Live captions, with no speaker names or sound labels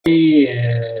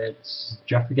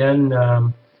Jeff again.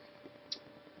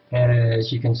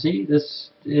 As you can see, this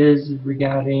is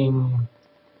regarding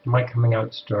my coming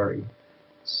out story.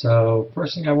 So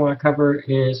first thing I want to cover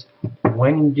is,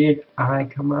 when did I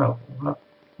come out? Well,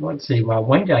 let's see. Well,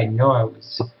 when did I know I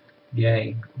was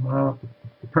gay? Well,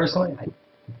 personally, I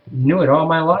knew it all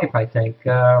my life, I think.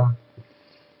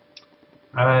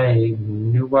 I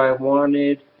knew what I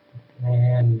wanted,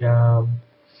 and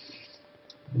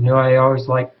knew I always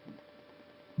liked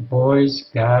boys,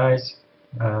 guys.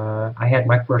 I had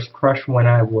my first crush when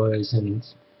I was in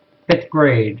 5th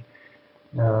grade.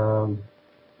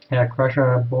 Had a crush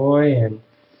on a boy, and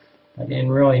I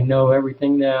didn't really know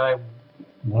everything that I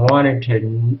wanted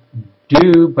to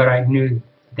do, but I knew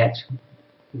that's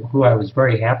who I was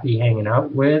very happy hanging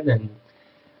out with, and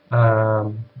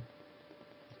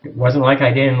it wasn't like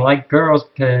I didn't like girls,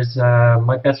 because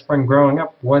my best friend growing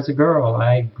up was a girl.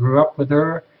 I grew up with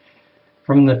her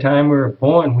from the time we were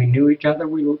born. We knew each other.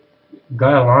 We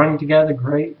got along together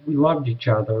great. We loved each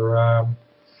other.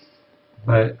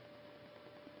 But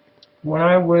when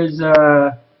I was,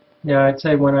 I'd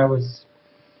say when I was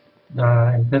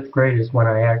in 5th grade is when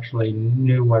I actually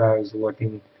knew what I was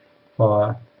looking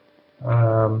for.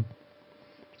 In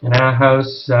our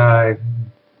house,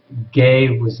 gay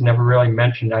was never really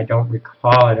mentioned. I don't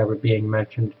recall it ever being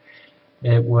mentioned.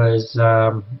 It was,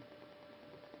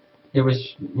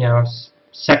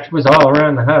 sex was all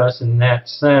around the house in that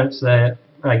sense that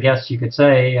I guess you could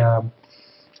say I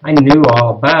knew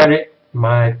all about it.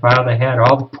 My father had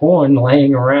all the porn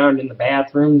laying around in the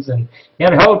bathrooms, and he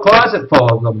had a whole closet full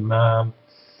of them.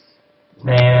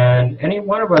 And any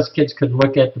one of us kids could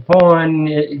look at the porn.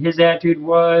 His attitude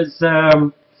was,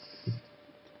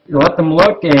 let them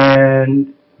look,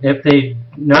 and if they're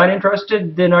not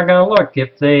interested, they're not going to look.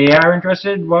 If they are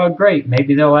interested, well, great.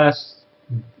 Maybe they'll ask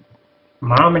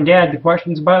Mom and Dad the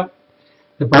questions about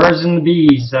the birds and the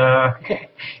bees.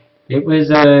 It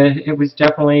was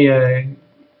definitely a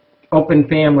open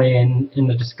family in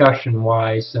the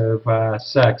discussion-wise of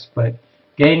sex, but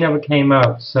gay never came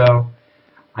out, so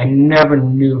I never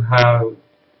knew how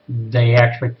they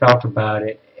actually felt about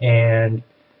it.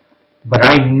 But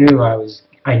I knew I was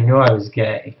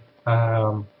gay.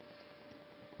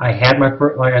 I had my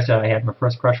first, like I said, I had my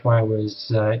first crush when I was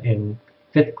in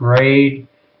 5th grade.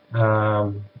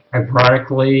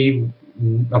 Ironically,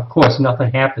 of course,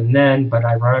 nothing happened then, but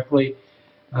ironically,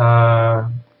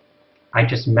 I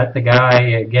just met the guy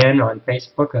again on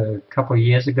Facebook a couple of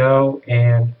years ago,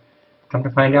 and come to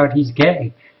find out he's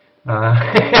gay.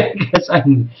 Because I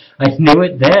knew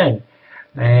it then.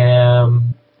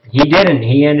 He didn't.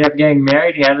 He ended up getting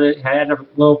married. He had a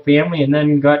little family, and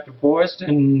then got divorced,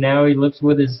 and now he lives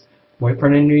with his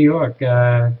boyfriend in New York.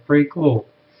 Pretty cool.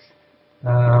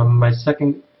 My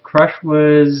second crush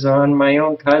was on my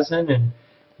own cousin, and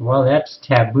well, that's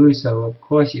taboo, so of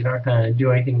course you're not going to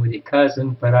do anything with your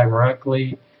cousin. But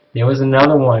ironically, there was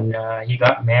another one. He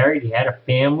got married. He had a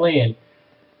family,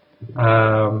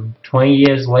 and 20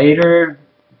 years later,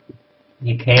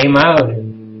 he came out,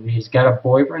 and he's got a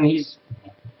boyfriend. He's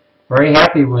very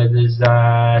happy with his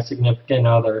significant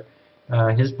other.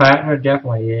 His partner,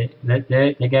 definitely,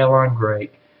 they get along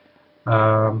great.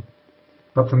 But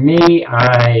for me,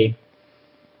 I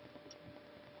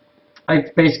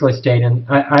basically stayed in.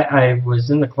 I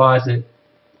was in the closet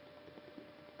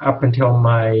up until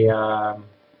my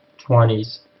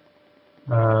 20s.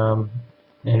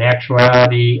 In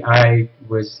actuality, I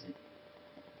was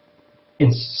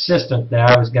insistent that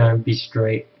I was going to be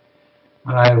straight.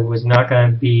 I was not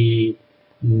going to be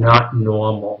not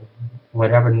normal.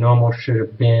 Whatever normal should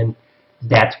have been,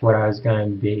 that's what I was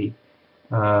going to be.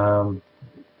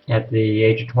 At the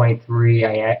age of 23,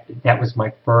 that was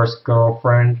my first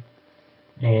girlfriend,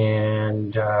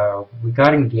 and we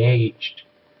got engaged.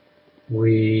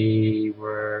 We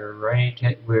were going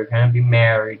to be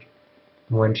married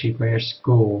when she finished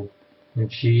school,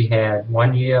 and she had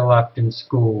 1 year left in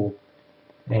school.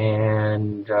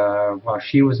 And while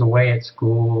she was away at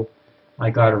school, I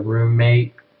got a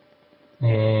roommate,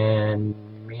 and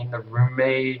me and the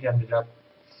roommate ended up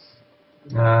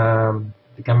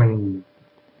becoming,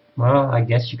 well, I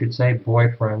guess you could say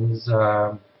boyfriends.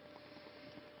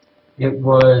 It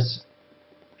was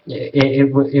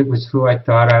who I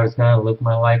thought I was going to live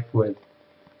my life with.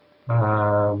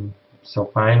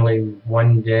 So finally,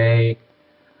 one day,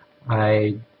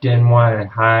 I didn't want to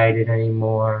hide it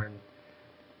anymore.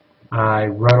 I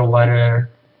wrote a letter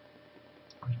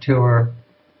to her.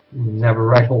 Never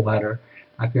read a letter.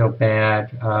 I feel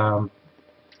bad. I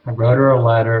wrote her a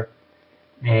letter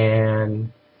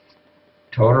and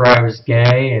told her I was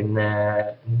gay, and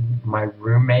that my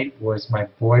roommate was my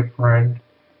boyfriend.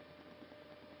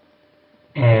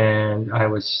 and I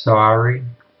was sorry.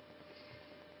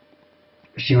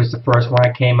 She was the first one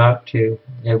I came out to.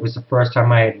 It was the first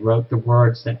time I had wrote the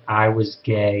words that I was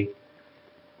gay,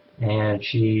 and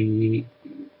she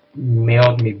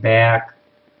mailed me back,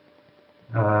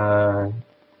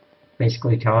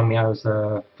 basically telling me I was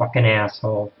a fucking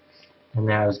asshole and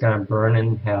that I was gonna burn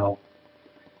in hell.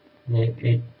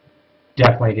 It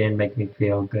definitely didn't make me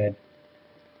feel good,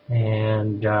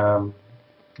 and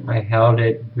I held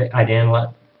it. I didn't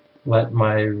let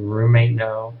my roommate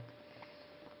know,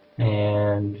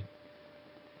 and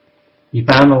he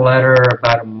found the letter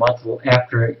about a month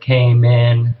after it came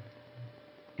in,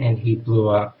 and he blew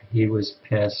up. He was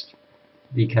pissed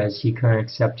because he couldn't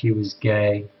accept he was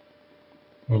gay,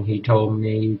 and he told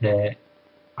me that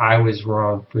I was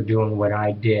wrong for doing what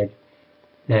I did,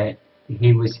 that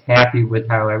he was happy with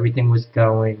how everything was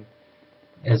going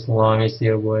as long as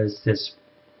there was this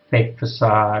fake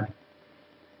facade.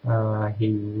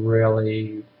 He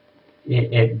really,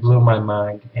 it blew my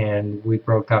mind, and we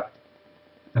broke up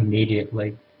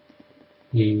immediately.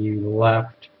 He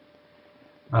left.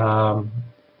 I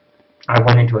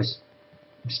went into a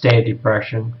state of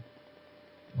depression.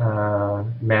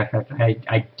 Matter of fact,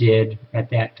 I did at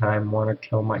that time want to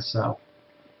kill myself.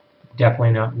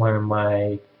 Definitely not one of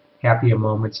my happier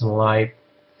moments in life.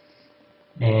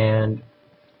 And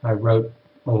I wrote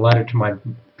a letter to my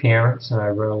parents, and I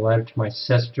wrote a letter to my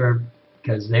sister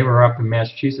because they were up in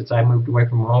Massachusetts. I moved away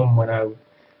from home when I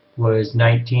was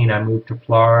 19. I moved to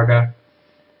Florida.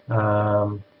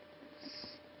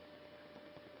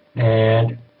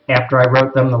 And after I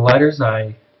wrote them the letters,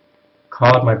 I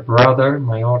called my brother,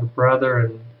 my older brother,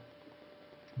 and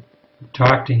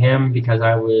talked to him because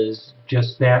I was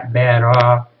just that bad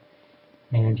off.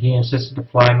 And he insisted to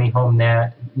fly me home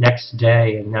that next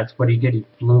day, and that's what he did. He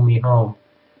flew me home.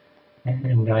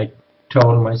 And I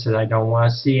told him, I said, I don't want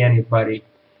to see anybody.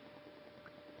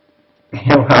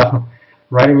 Well,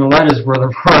 writing the letters were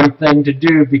the wrong thing to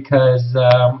do because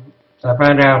I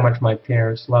found out how much my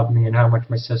parents loved me and how much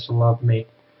my sister loved me.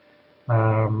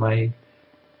 My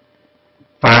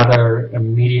father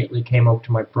immediately came over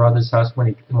to my brother's house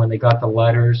when they got the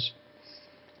letters,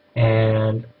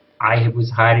 and I was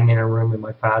hiding in a room, and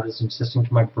my father's insisting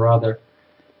to my brother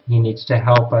he needs to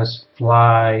help us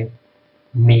fly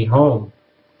me home.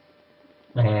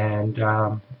 And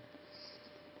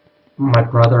my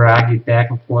brother argued back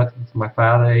and forth with my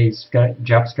father.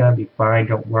 Jeff's gonna be fine.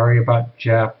 Don't worry about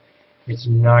Jeff. It's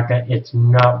not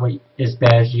as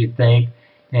bad as you think.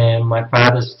 And my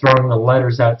father's throwing the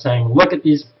letters out, saying, "Look at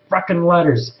these fucking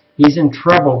letters. He's in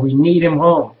trouble. We need him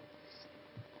home."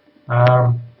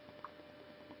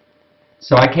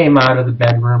 So I came out of the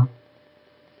bedroom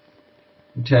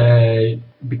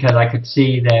because I could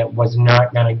see that it was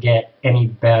not going to get any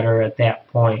better at that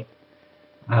point.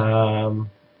 And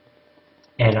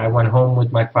I went home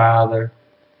with my father,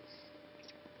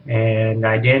 and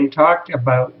I didn't talk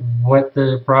about what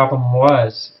the problem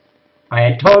was. I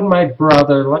had told my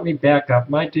brother, let me back up,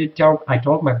 I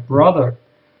told my brother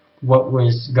what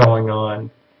was going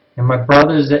on. And my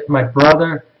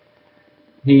brother,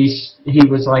 he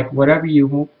was like, whatever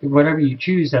you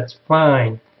choose, that's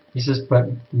fine. He says, but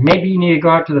maybe you need to go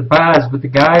out to the bars with the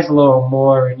guys a little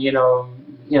more, and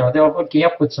they'll hook you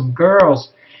up with some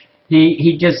girls.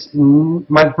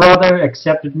 My brother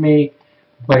accepted me,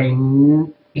 but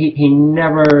he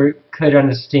never could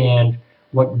understand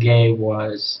what gay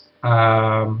was.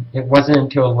 It wasn't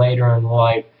until later in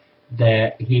life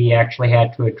that he actually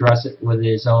had to address it with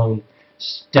his own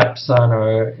stepson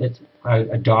or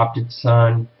adopted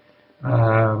son,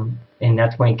 and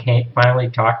that's when he finally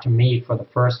talked to me for the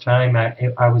first time.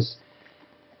 It was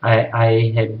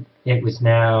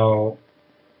now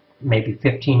maybe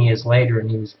 15 years later, and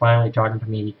he was finally talking to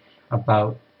me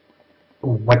about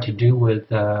what to do with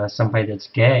somebody that's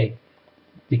gay,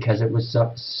 because it was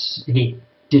he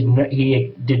did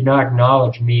not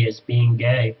acknowledge me as being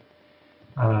gay.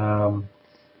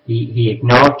 He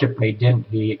acknowledged it, but he didn't.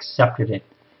 He accepted it,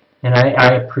 and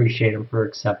I appreciate him for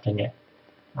accepting it.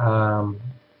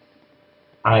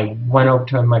 I went over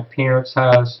to my parents'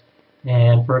 house,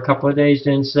 and for a couple of days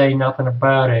didn't say nothing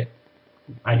about it.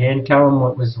 I didn't tell them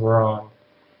what was wrong.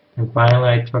 And finally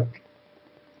I took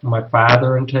my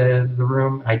father into the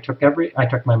room. I took my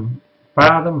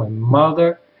father, my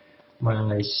mother,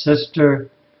 my sister.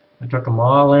 I took them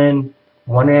all in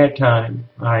one at a time.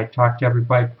 I talked to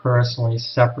everybody personally,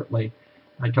 separately.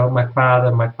 I told my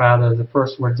father, the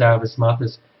first words out of his mouth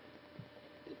is,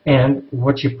 "And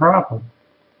what's your problem?"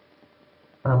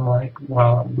 I'm like,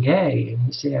 "Well, I'm gay." And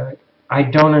he said, "I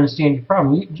don't understand your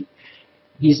problem."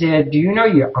 He said, "Do you know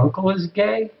your uncle is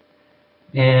gay?"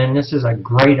 and this is a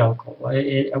great uncle.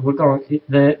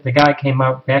 The guy came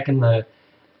out back in the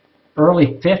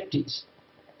early 50s.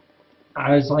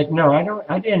 I was like, no,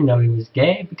 I didn't know he was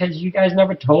gay because you guys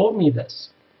never told me this.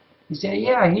 He said,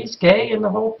 yeah, he's gay and the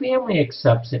whole family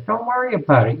accepts it. Don't worry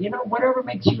about it. You know, whatever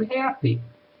makes you happy.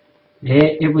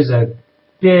 It was a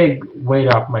big weight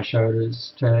off my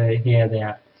shoulders to hear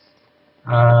that.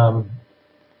 I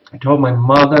told my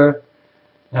mother.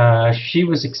 She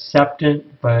was acceptant,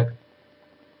 but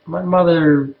my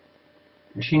mother,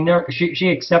 she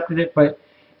accepted it,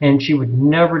 and she would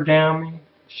never down me.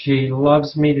 She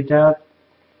loves me to death,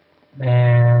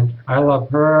 and I love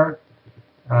her.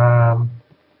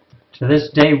 To this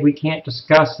day, we can't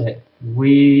discuss it.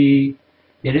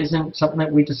 It isn't something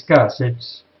that we discuss.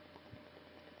 It's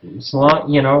long,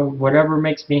 you know, whatever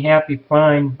makes me happy,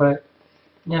 fine. But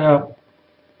you know,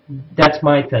 that's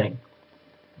my thing,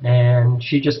 and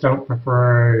she just don't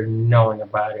prefer knowing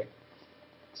about it.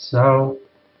 So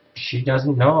she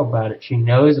doesn't know about it. She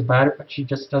knows about it, but she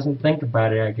just doesn't think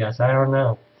about it, I guess. I don't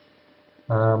know.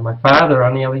 My father,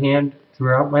 on the other hand,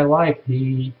 throughout my life,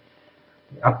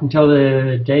 up until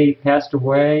the day he passed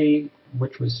away,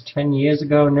 which was 10 years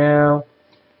ago now,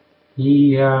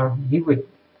 he would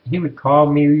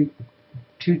call me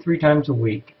 2-3 times a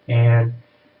week, and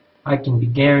I can be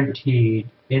guaranteed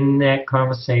in that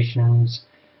conversations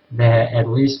that at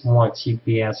least once he'd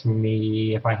be asking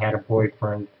me if I had a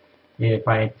boyfriend, if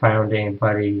I had found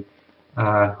anybody,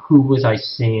 who was I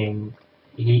seeing.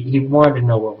 He wanted to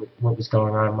know what was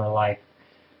going on in my life.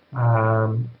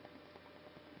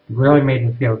 Really made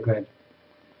me feel good.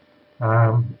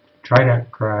 Try not to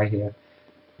cry here.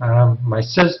 My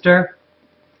sister,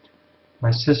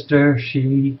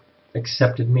 she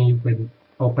accepted me with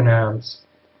open arms.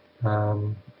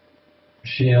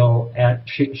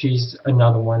 She's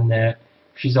another one that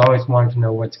she's always wanted to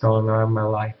know what's going on in my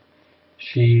life.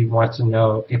 She wants to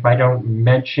know if I don't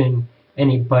mention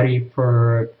anybody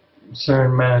for a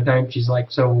certain amount of time. She's like,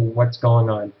 so what's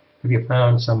going on? Have you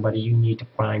found somebody? You need to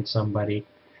find somebody.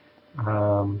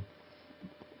 You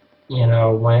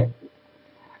know, when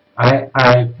I've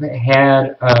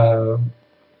had a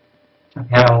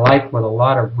life with a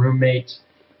lot of roommates,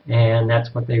 and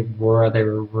that's what they were. They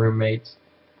were roommates.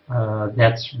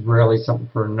 That's really something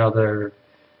for another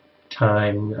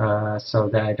time, so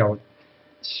that I don't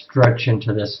stretch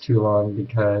into this too long,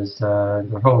 because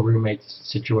the whole roommate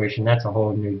situation, that's a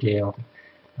whole new deal.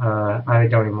 I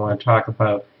don't even want to talk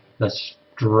about the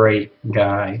straight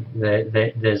guy.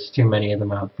 There's too many of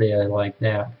them out there like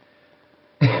that.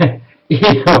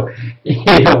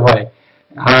 Either way,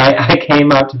 I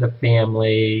came out to the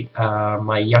family.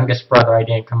 My youngest brother I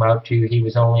didn't come out to. He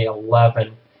was only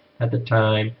 11 at the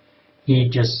time.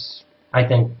 I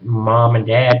think mom and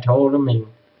dad told him, and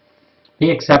he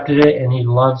accepted it, and he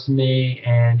loves me,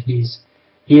 and he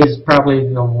is probably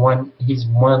he's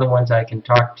one of the ones I can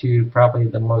talk to, probably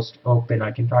the most open.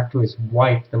 I can talk to his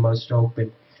wife the most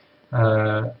open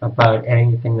about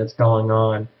anything that's going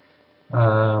on.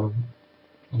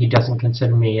 He doesn't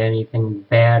consider me anything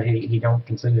bad. He don't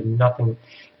consider nothing.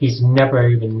 He never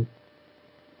even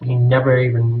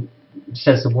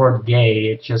says the word gay.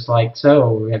 It's just like,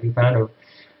 so have you going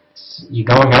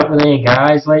out with any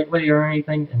guys lately or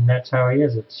anything? And that's how he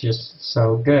is. It's just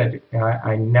so good.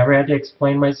 I never had to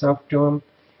explain myself to him.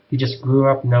 He just grew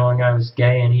up knowing I was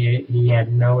gay, and he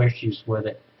had no issues with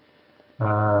it.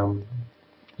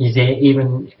 He's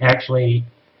even actually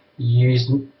used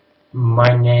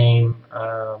my name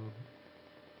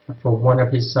for one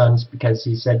of his sons, because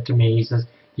he said to me, he says,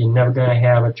 you're never going to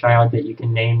have a child that you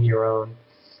can name your own.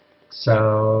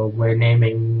 So we're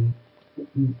naming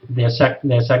their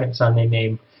second son, they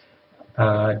named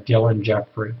Dylan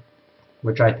Jeffrey,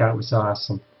 which I thought was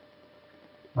awesome.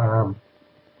 After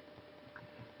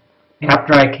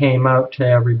I came out to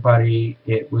everybody,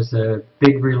 it was a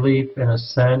big relief in a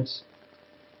sense,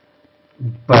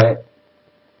 but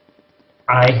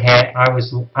I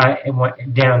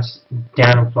went down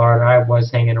in Florida. I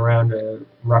was hanging around a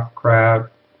rough crowd.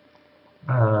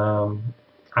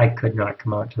 I could not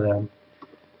come out to them.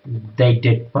 They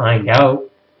did find out.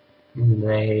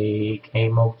 They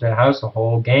came over to the house, a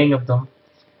whole gang of them,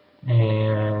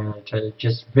 and to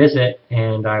just visit.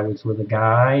 And I was with a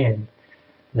guy, and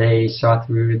they saw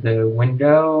through the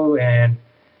window, and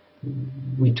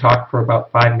we talked for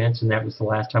about 5 minutes, and that was the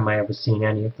last time I ever seen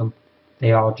any of them.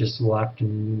 They all just left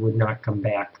and would not come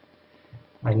back.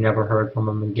 I never heard from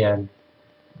them again.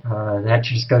 That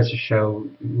just goes to show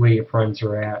where your friends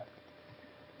are at.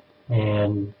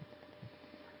 And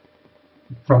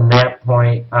from that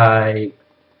point, I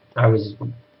was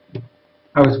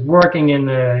I was working in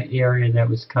an area that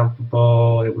was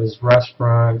comfortable. It was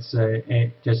restaurants.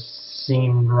 It just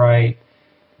seemed right.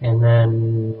 And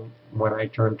then when I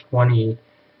turned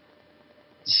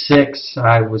 26,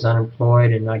 I was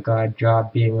unemployed and I got a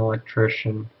job being an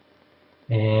electrician.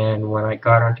 And when I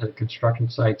got onto the construction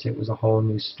sites, it was a whole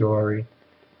new story.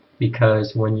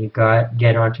 Because when you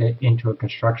get into a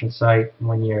construction site,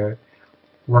 when you're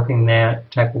working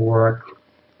that type of work,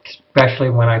 especially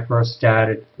when I first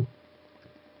started,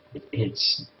 it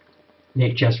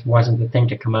just wasn't the thing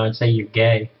to come out and say you're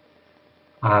gay.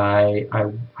 I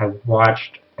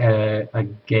watched a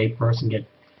gay person get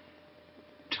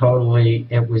totally.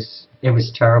 It was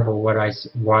terrible what I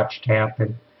watched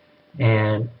happen,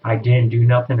 and I didn't do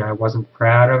nothing. I wasn't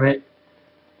proud of it,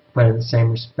 but in the same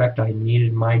respect, I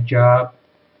needed my job,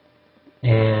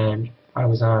 and I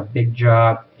was on a big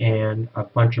job, and a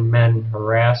bunch of men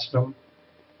harassed him.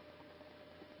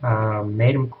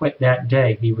 Made him quit that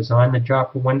day. He was on the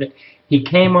job for one day. He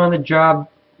came on the job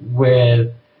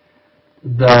with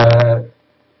the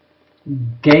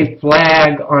gay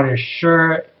flag on his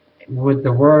shirt with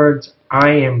the words,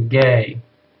 "I am gay."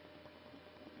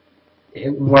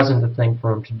 It wasn't the thing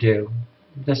for him to do.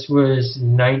 This was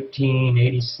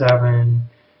 1987.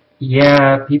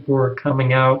 Yeah, people were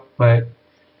coming out, but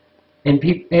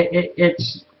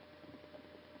it's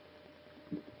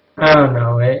I don't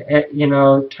know. You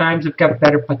know, times have got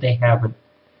better, but they haven't.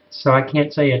 So I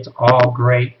can't say it's all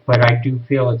great, but I do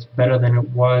feel it's better than it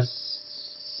was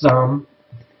some.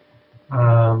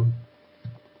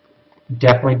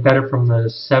 Definitely better from the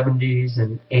 70s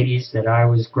and 80s that I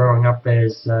was growing up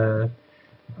as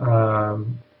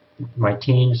my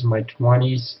teens, my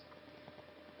 20s.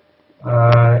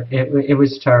 It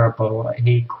was terrible.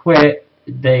 He quit.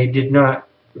 They did not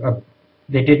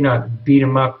beat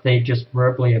him up. They just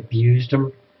verbally abused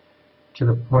him to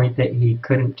the point that he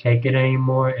couldn't take it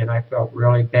anymore, and I felt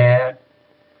really bad.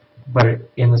 But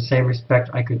in the same respect,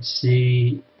 I could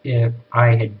see if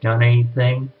I had done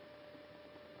anything,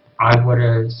 I would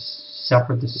have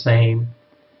suffered the same,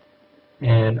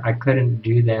 and I couldn't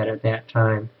do that at that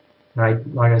time.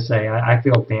 And like I say, I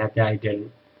feel bad that I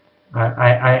didn't.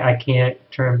 I can't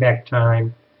turn back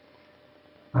time,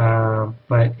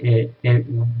 but it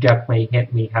definitely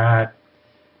hit me hard.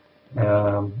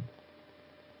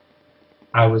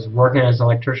 I was working as an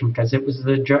electrician because it was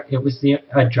a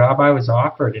job I was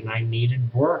offered, and I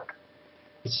needed work.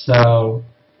 So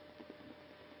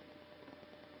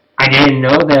I didn't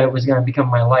know that it was going to become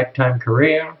my lifetime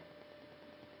career,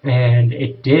 and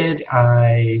it did.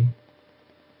 I've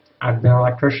been an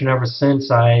electrician ever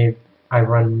since. I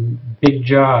run big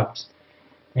jobs,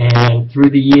 and through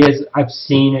the years I've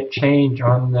seen it change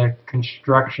on the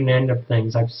construction end of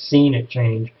things. I've seen it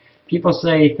change. People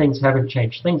say things haven't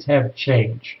changed. Things have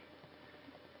changed,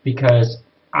 because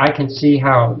I can see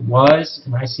how it was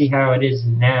and I see how it is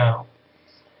now.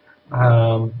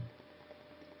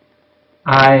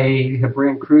 I have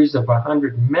ran crews of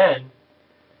 100 men,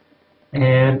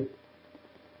 and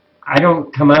I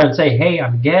don't come out and say, "Hey,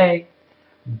 I'm gay,"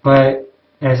 but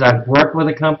as I've worked with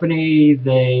a company,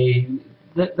 the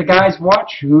guys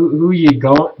watch who you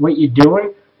go, what you're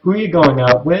doing, who you're going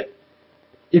out with.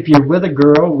 If you're with a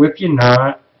girl, if you're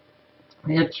not,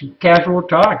 it's casual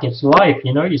talk. It's life,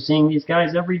 you know. You're seeing these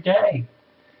guys every day,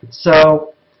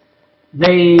 so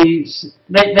they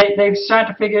start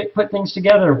to put things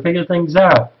together and figure things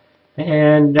out,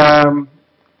 and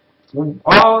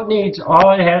all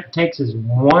it takes is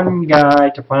one guy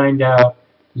to find out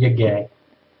you're gay,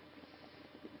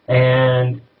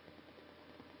 and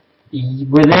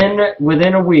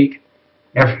within a week,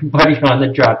 everybody on the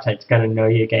job site's going to know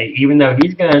you're gay, even though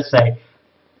he's going to say,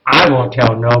 "I won't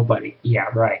tell nobody." Yeah,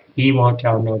 right. He won't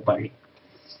tell nobody.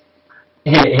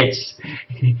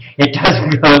 It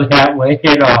doesn't go that way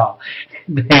at all.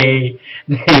 They're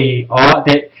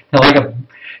like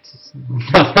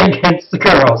nothing against the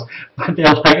girls, but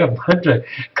they're like a bunch of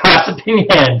gossiping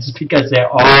hens, because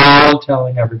they're all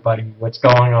telling everybody what's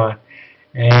going on.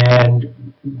 And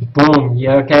boom,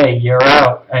 okay, you're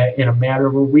out. In a matter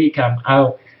of a week, I'm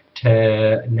out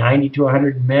to 90 to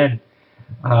 100 men.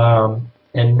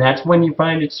 And that's when you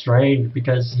find it strange,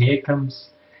 because here comes,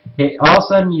 all of a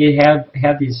sudden you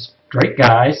have these straight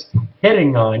guys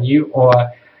hitting on you, or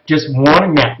just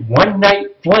wanting that one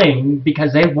night fling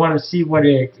because they want to see what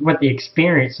the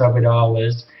experience of it all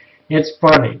is. It's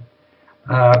funny.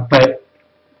 But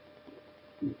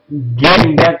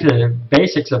getting back to the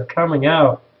basics of coming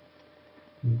out,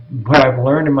 what I've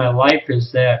learned in my life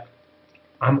is that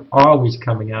I'm always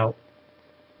coming out.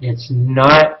 It's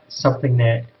not something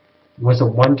that was a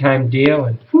one-time deal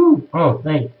and whew, oh,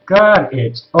 thank God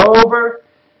it's over.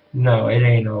 No, it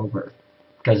ain't over.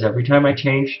 Because every time I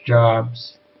change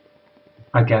jobs,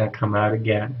 I gotta come out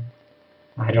again.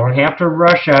 I don't have to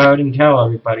rush out and tell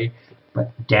everybody,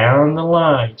 but down the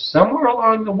line, somewhere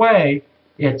along the way,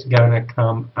 it's gonna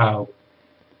come out.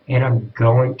 And I'm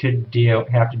going to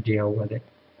have to deal with it.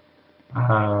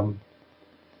 I'll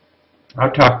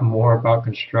talk more about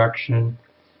construction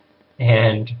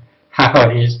and how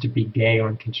it is to be gay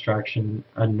on construction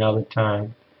another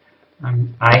time.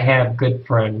 I have good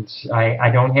friends. I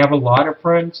don't have a lot of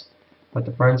friends, but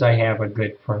the friends I have are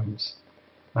good friends.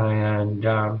 And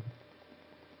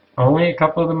only a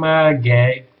couple of them are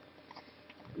gay.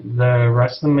 The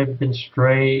rest of them have been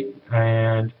straight,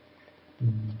 and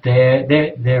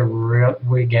they're real.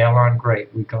 We get along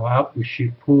great. We go out, we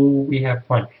shoot pool, we have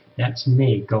fun. That's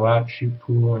me. Go out, shoot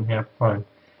pool, and have fun.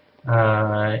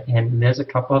 And there's a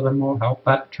couple of them who will help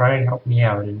out, try and help me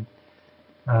out. And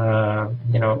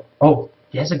you know, oh,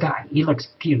 there's a guy. He looks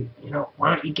cute. You know,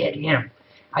 why don't you get him?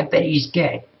 I bet he's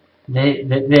gay.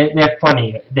 They're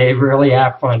funny. They really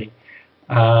are funny.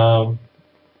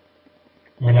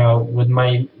 You know, with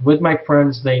my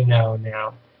friends, they know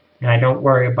now, and I don't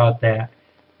worry about that.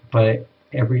 But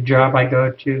every job I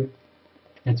go to,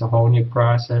 it's a whole new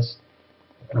process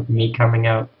of me coming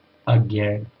out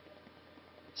again.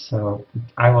 So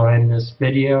I will end this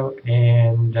video,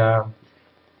 and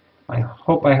I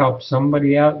hope I help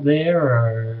somebody out there,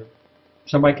 or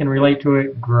somebody can relate to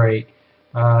it. Great.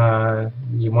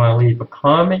 You want to leave a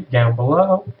comment down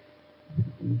below?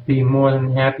 Be more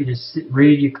than happy to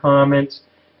read your comments.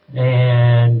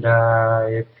 And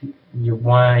if you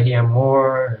want to hear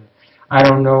more, I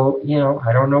don't know, you know,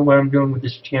 I don't know what I'm doing with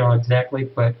this channel exactly,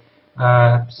 but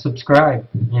subscribe.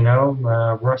 You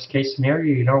know, worst case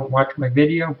scenario, you don't watch my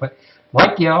video, but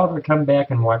like y'all to come back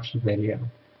and watch the video.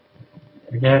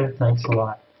 Again, thanks a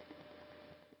lot.